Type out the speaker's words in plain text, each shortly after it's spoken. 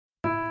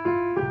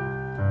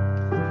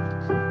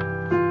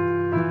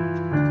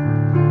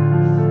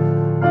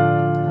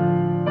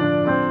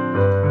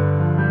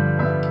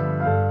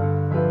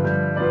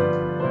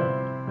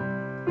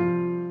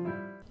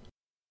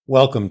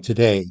Welcome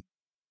today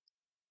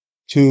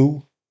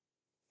to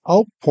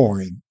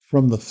Outpouring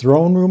from the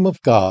Throne Room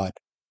of God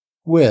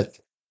with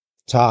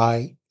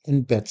Ty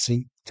and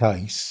Betsy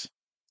Tice.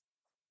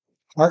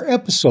 Our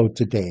episode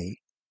today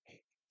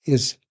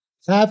is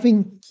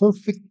Having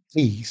Perfect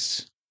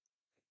Peace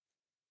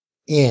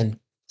in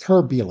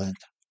Turbulent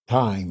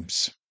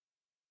Times.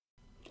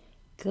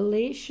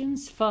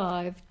 Galatians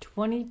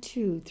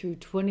 5:22 through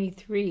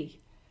 23.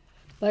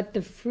 But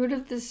the fruit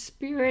of the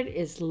Spirit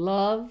is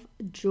love,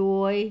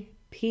 joy,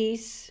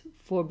 peace,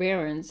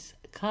 forbearance,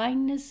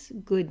 kindness,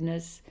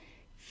 goodness,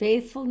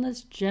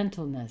 faithfulness,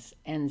 gentleness,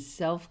 and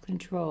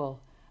self-control.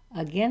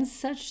 Against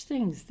such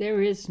things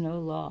there is no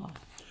law.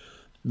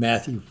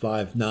 Matthew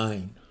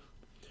 5:9.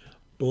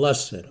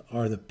 Blessed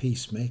are the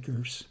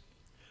peacemakers,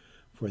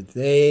 for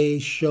they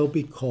shall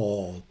be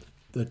called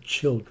the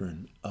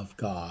children of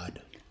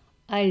God.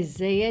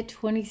 Isaiah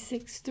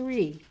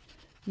 26:3.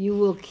 You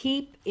will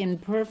keep in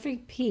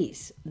perfect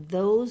peace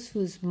those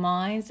whose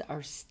minds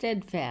are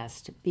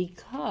steadfast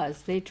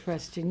because they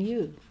trust in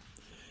you.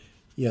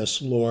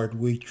 Yes, Lord,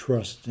 we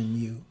trust in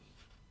you.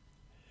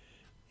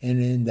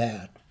 And in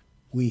that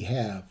we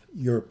have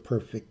your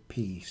perfect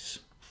peace.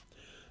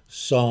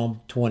 Psalm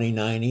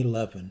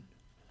 29:11.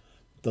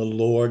 The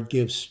Lord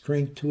gives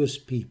strength to his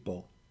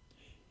people,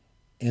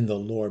 and the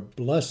Lord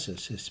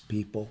blesses his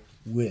people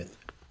with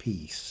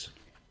peace.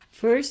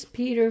 1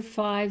 Peter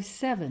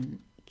 5:7.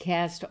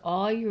 Cast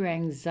all your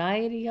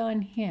anxiety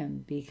on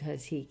him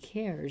because he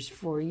cares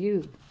for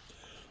you.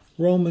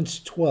 Romans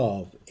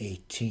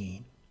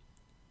 12:18.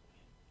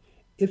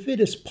 If it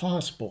is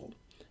possible,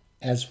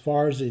 as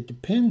far as it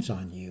depends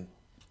on you,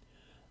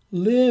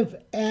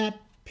 live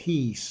at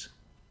peace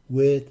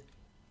with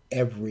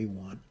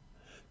everyone.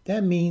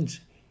 That means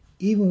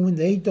even when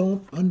they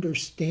don't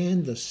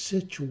understand the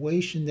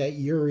situation that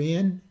you're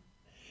in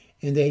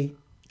and they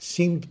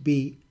seem to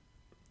be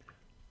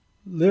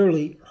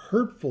literally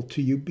hurtful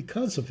to you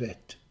because of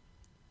it,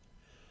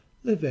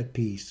 live at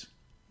peace.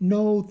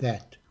 Know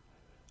that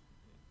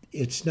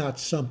it's not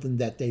something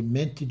that they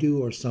meant to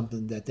do or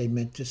something that they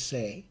meant to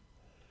say.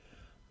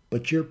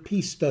 But your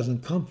peace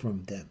doesn't come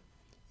from them.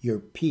 Your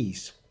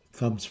peace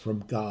comes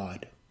from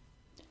God.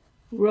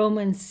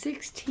 Romans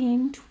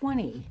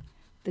 16:20.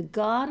 The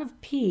God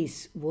of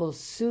peace will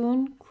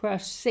soon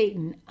crush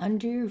Satan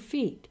under your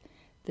feet.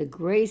 The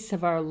grace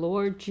of our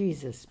Lord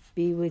Jesus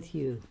be with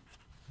you.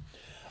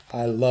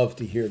 I love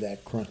to hear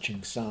that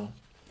crunching sound.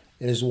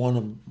 It is one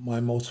of my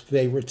most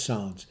favorite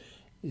sounds,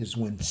 is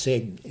when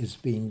Satan is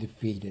being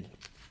defeated.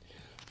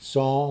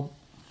 Psalm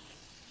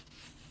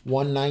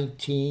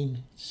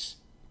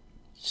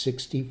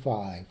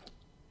 119:65.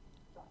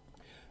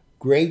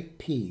 Great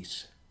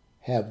peace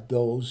have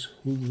those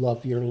who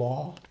love your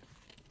law,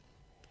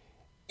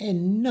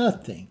 and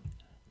nothing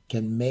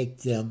can make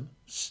them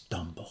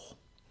stumble.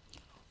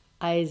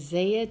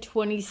 Isaiah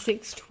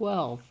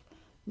 26:12.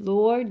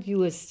 Lord,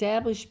 you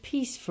establish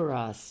peace for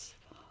us.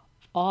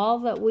 All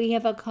that we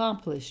have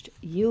accomplished,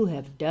 you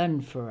have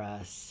done for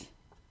us.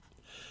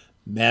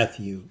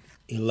 Matthew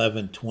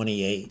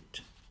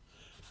 11:28.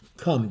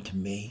 Come to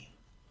me,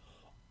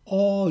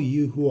 all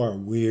you who are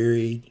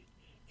wearied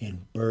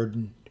and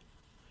burdened,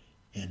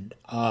 and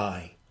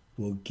I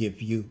will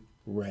give you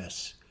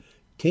rest.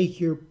 Take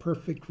your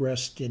perfect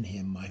rest in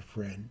him, my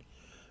friend.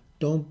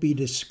 Don't be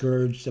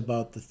discouraged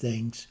about the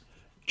things.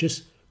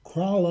 Just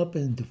crawl up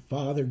into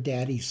Father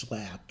Daddy's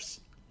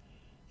laps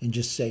and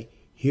just say,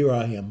 here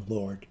I am,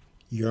 Lord.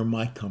 You're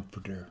my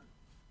comforter.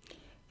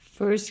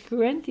 1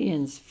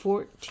 Corinthians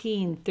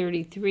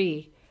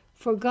 14:33.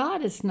 For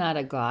God is not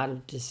a God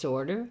of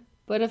disorder,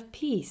 but of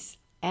peace,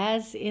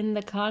 as in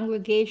the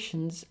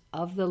congregations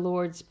of the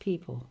Lord's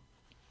people.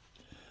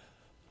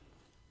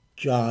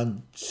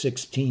 John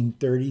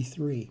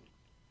 16:33.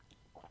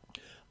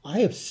 I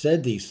have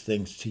said these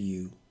things to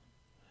you,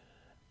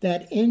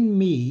 that in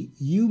me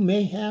you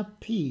may have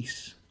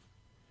peace.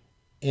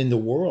 In the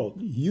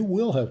world you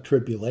will have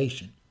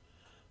tribulation,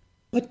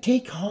 but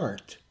take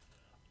heart,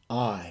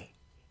 I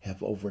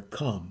have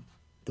overcome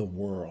the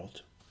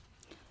world.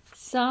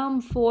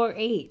 Psalm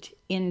 4:8.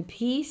 In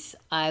peace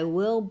I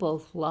will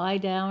both lie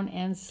down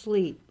and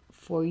sleep,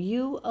 for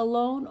you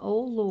alone, O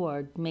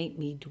Lord, make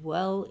me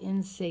dwell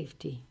in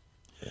safety.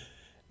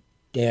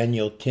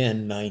 Daniel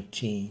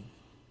 10:19.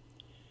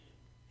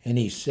 And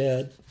he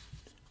said,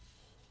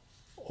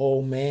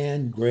 O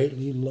man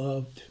greatly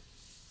loved,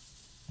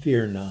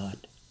 fear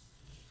not,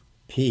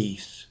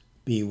 peace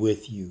be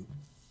with you.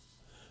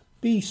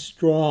 Be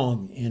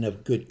strong and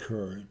of good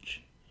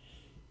courage.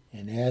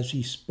 And as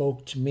he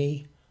spoke to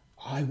me,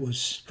 I was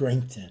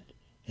strengthened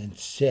and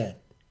said,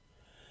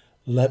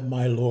 let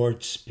my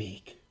Lord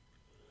speak,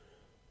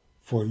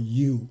 for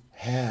you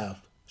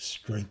have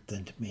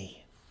strengthened me.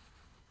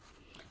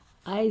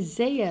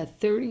 Isaiah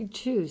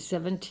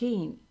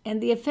 32:17. And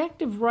the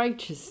effect of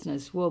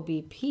righteousness will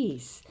be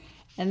peace,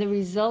 and the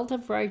result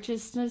of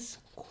righteousness,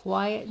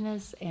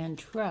 quietness and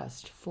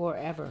trust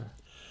forever.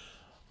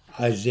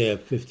 Isaiah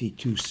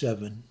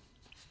 52:7.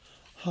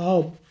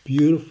 How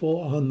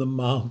beautiful on the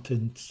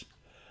mountains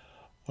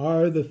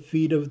are the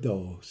feet of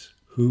those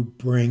who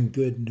bring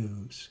good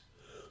news,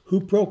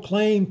 who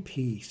proclaim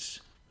peace,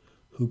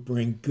 who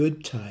bring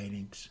good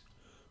tidings,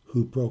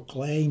 who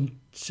proclaim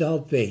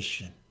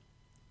salvation,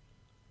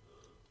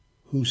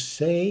 who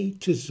say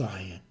to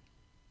Zion,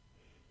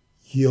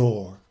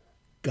 your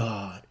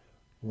God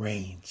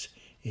reigns.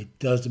 It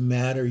doesn't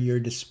matter your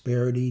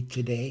disparity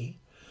today.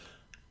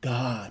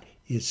 God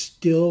is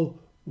still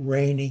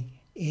reigning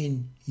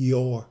in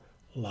your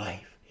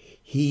life.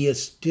 He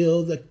is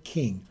still the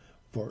King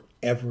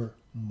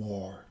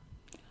forevermore.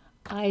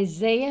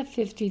 Isaiah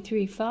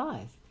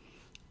 53:5.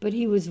 But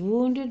he was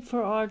wounded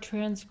for our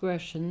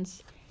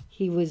transgressions,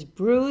 he was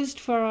bruised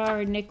for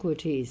our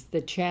iniquities.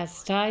 The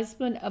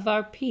chastisement of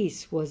our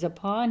peace was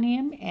upon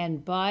him,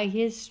 and by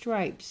his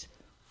stripes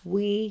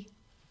we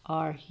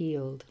are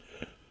healed.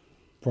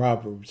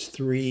 Proverbs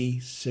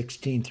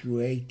 3:16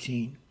 through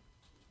 18.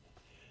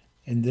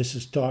 And this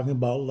is talking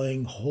about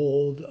laying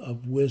hold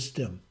of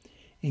wisdom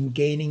and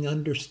gaining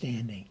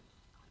understanding.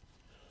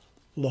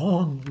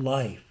 Long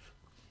life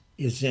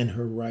is in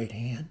her right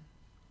hand.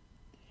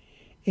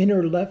 In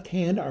her left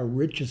hand are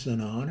riches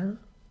and honor.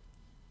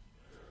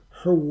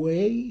 Her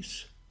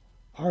ways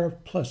are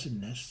of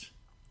pleasantness,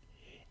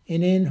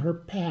 and in her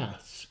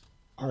paths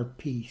are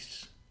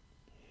peace.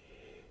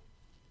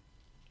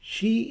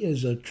 She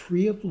is a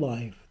tree of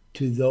life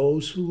to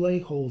those who lay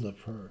hold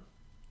of her.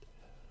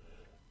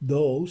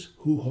 Those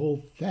who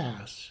hold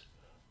fast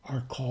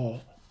are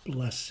called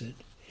blessed.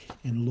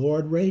 And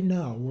Lord, right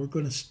now, we're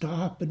going to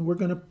stop and we're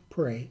going to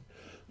pray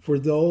for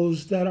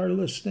those that are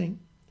listening,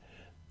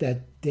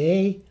 that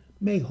they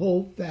may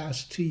hold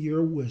fast to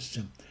your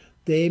wisdom.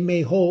 They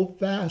may hold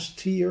fast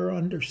to your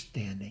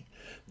understanding,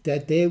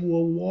 that they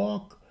will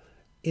walk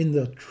in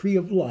the tree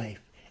of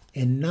life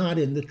and not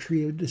in the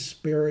tree of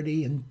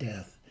disparity and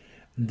death,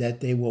 and that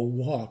they will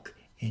walk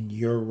in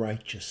your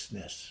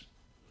righteousness.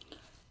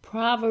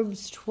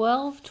 Proverbs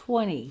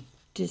 12:20.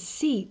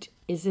 Deceit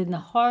is in the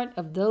heart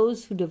of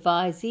those who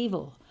devise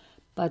evil,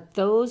 but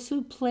those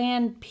who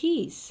plan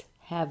peace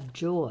have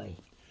joy.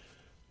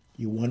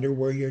 You wonder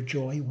where your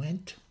joy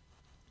went?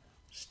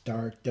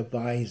 Start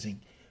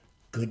devising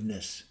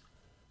goodness,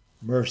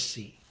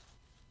 mercy,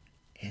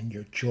 and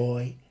your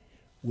joy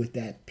with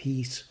that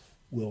peace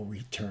will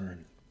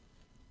return.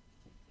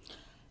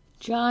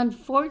 John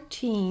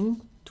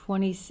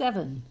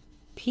 14:27.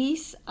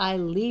 Peace I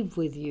leave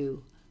with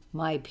you,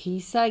 my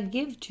peace I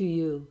give to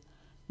you.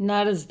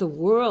 Not as the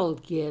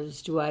world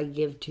gives do I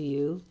give to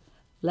you.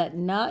 Let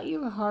not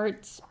your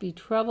hearts be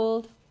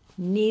troubled,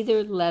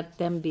 neither let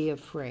them be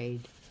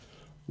afraid.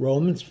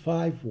 Romans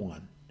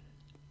 5:1.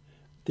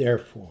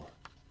 Therefore,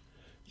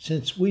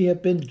 since we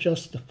have been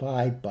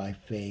justified by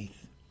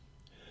faith,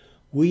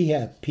 we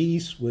have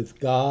peace with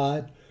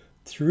God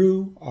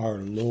through our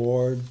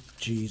Lord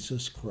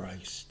Jesus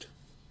Christ.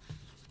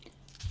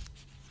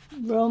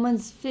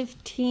 Romans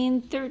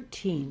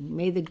 15:13.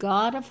 May the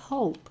God of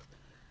hope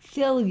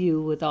fill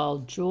you with all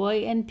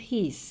joy and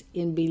peace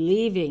in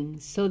believing,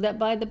 so that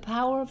by the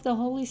power of the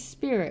Holy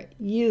Spirit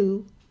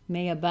you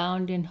may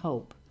abound in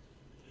hope.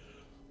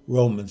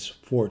 Romans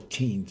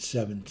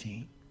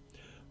 14:17.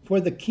 For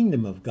the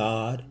kingdom of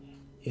God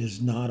is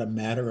not a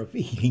matter of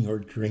eating or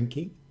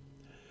drinking,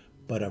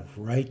 but of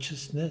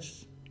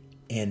righteousness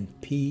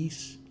and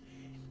peace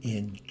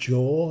and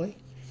joy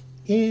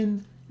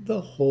in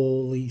the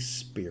Holy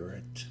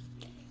Spirit.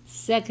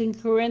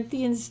 2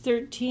 Corinthians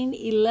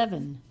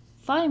 13:11.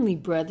 Finally,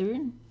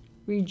 brethren,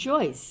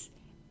 rejoice,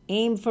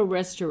 aim for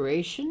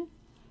restoration,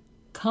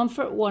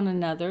 comfort one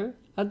another,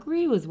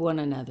 agree with one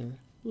another,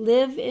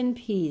 live in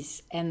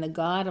peace, and the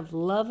God of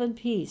love and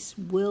peace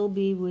will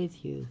be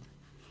with you.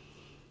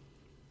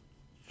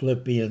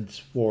 Philippians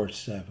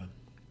 4:7.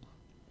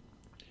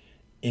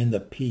 In the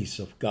peace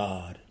of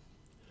God,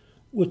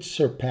 which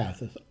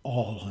surpasseth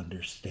all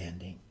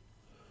understanding,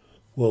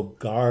 will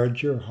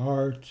guard your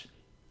hearts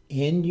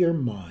and your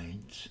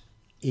minds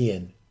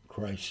in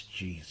Christ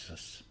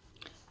Jesus.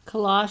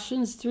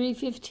 Colossians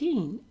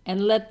 3:15.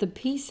 And let the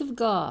peace of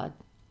God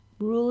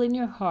rule in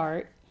your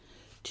heart,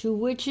 to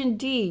which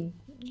indeed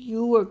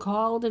you were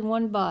called in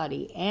one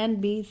body,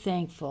 and be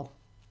thankful.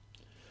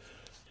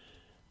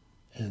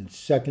 And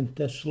 2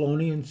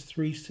 Thessalonians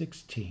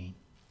 3:16.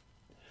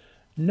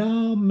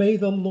 Now may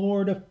the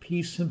Lord of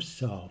peace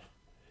himself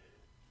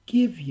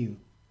give you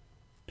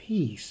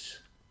peace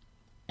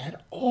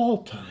at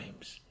all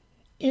times,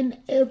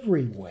 in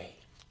every way.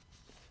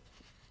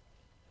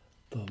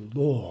 The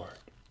Lord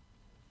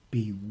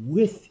be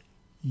with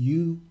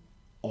you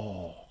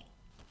all.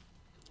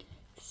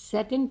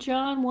 2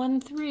 John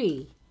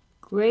 1:3.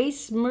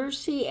 Grace,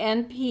 mercy,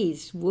 and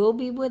peace will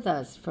be with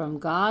us from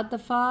God the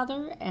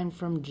Father and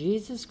from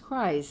Jesus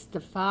Christ, the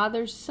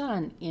Father's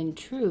Son, in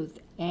truth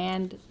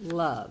and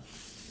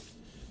love.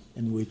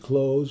 And we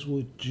close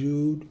with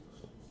Jude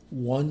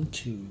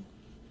 1:2.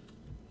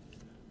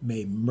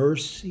 May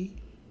mercy,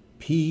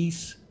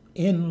 peace,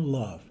 and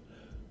love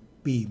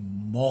be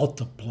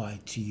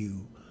multiplied to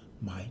you,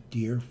 my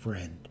dear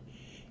friend.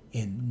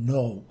 And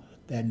know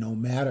that no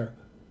matter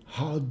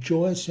how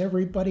joyous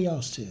everybody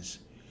else is,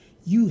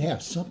 you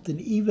have something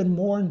even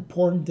more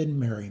important than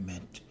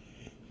merriment.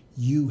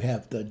 You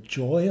have the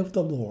joy of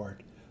the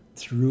Lord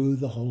through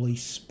the Holy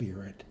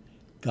Spirit.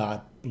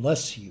 God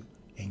bless you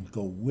and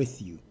go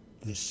with you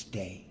this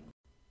day.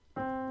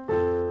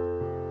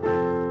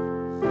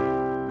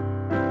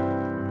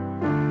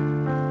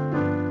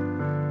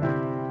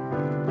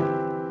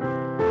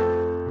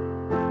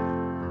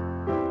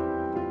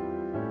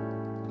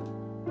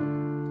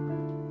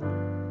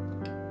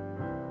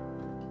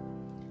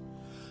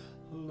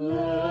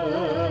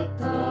 Let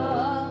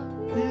the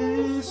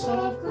peace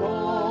of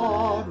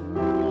God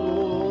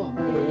rule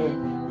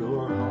in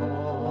your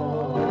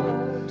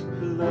heart.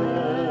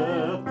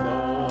 Let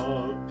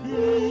the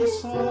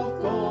peace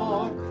of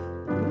God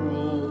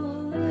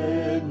rule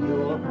in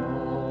your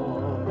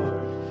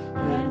heart.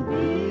 And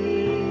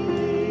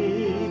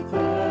be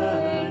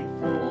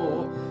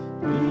thankful,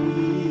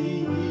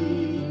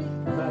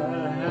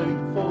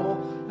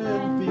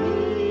 and be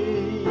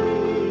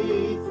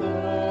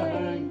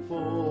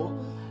thankful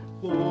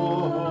for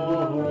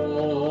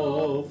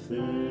all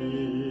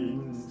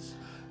things.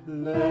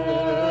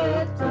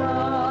 Let the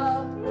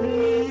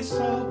peace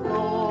of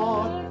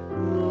God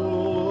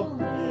rule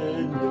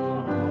in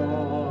your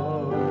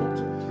heart.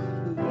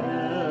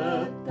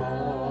 Let the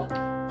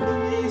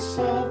peace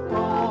of